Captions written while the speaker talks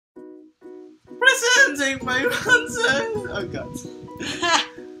Presenting my oh god.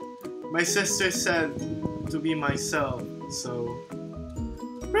 My sister said to be myself, so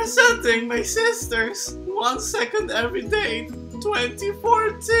presenting my sisters 1 second every day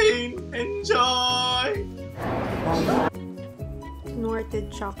 2014. Enjoy!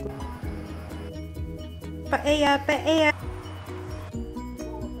 Snorted chocolate. Paella, paella.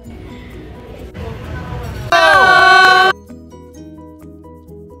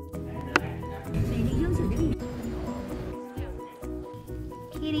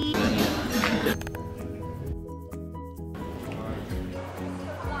 Kitty.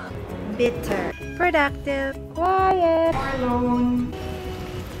 Bitter. Productive. Quiet. Alone.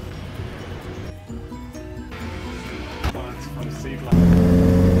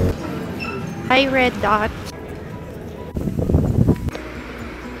 Hi, red dot.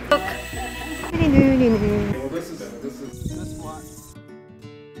 Look.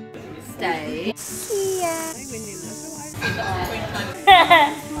 Stay. Yeah.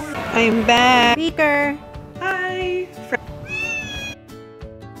 I'm back. Speaker. Hi.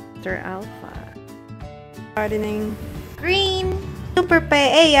 Mr. Alpha. Gardening. Green. Super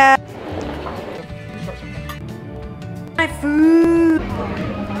paella. My food.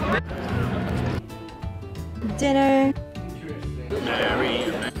 Dinner.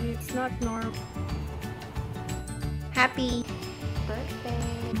 It's not normal. Happy birthday.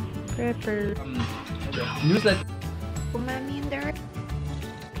 Prepper. Newsletter. Umami in there.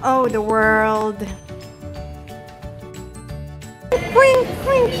 Oh, the world. Wing,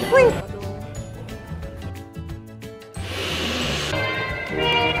 wing, wing.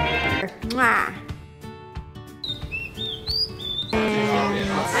 Mwah.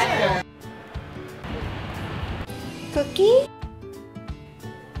 And cookie.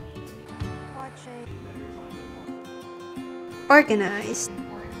 Organized.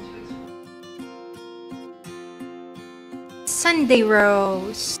 Sunday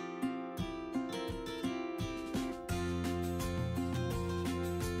roast.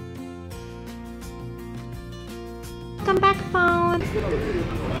 Come back, phone.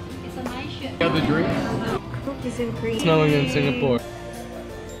 Other drink? Cookies and cream. Snowing in Singapore.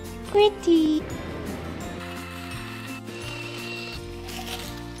 Pretty.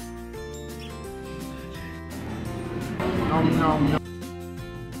 Nom nom nom.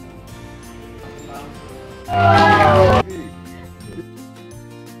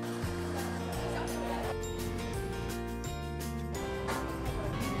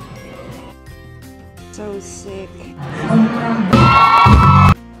 So sick.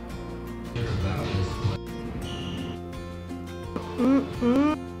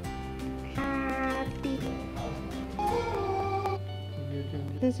 Happy.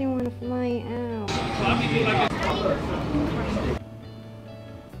 Doesn't want to fly out.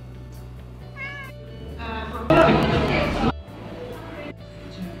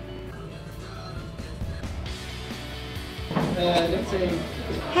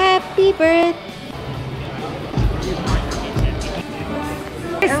 Happy birthday.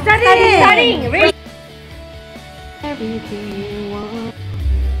 Studying. Really? Everything you want.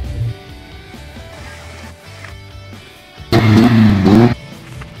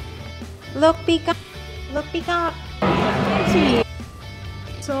 Look, peacock. Look, peacock.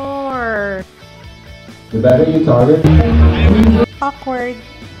 Soar. The better you target. Awkward.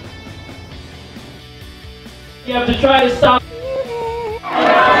 You have to try to stop.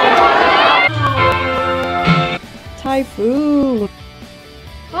 Typhoon.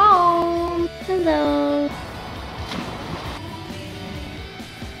 Home. Hello.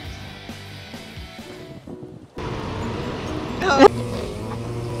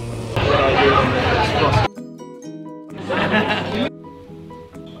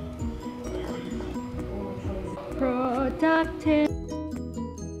 Productive.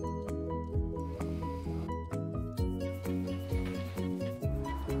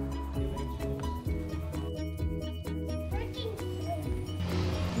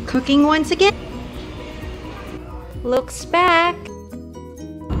 Cooking once again. Looks back.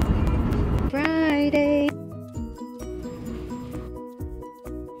 Friday.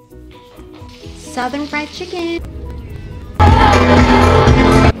 Southern fried chicken.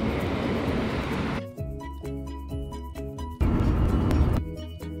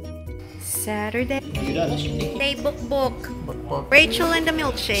 Saturday. Day book. Rachel and the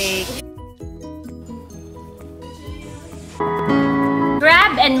milkshake.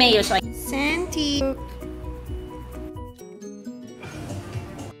 Crab and mayo sauce. Santi.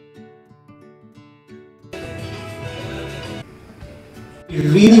 You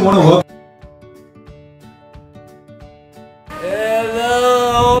really want to work?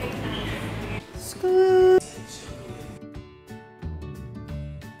 Hello. School.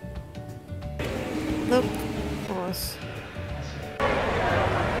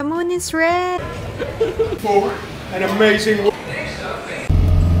 Everyone's red. For an amazing work.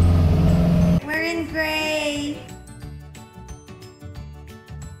 We're in gray.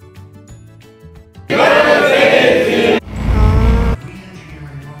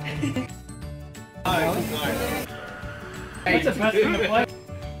 That's the best thing to play.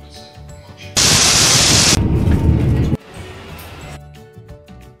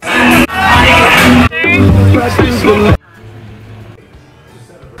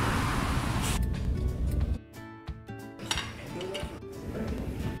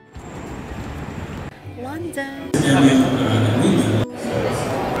 London.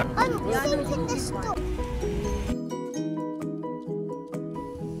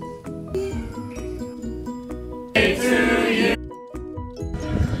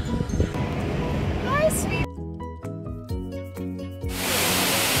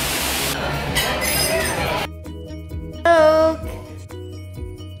 Hello.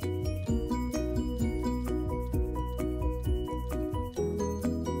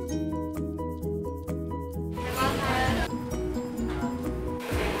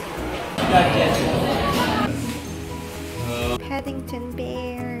 Paddington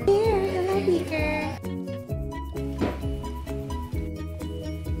Bear. Here, hello, Beaker.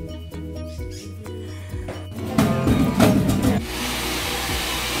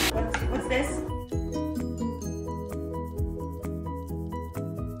 What's this?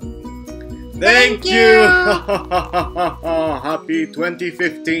 Thank you! Happy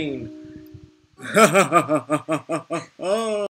 2015!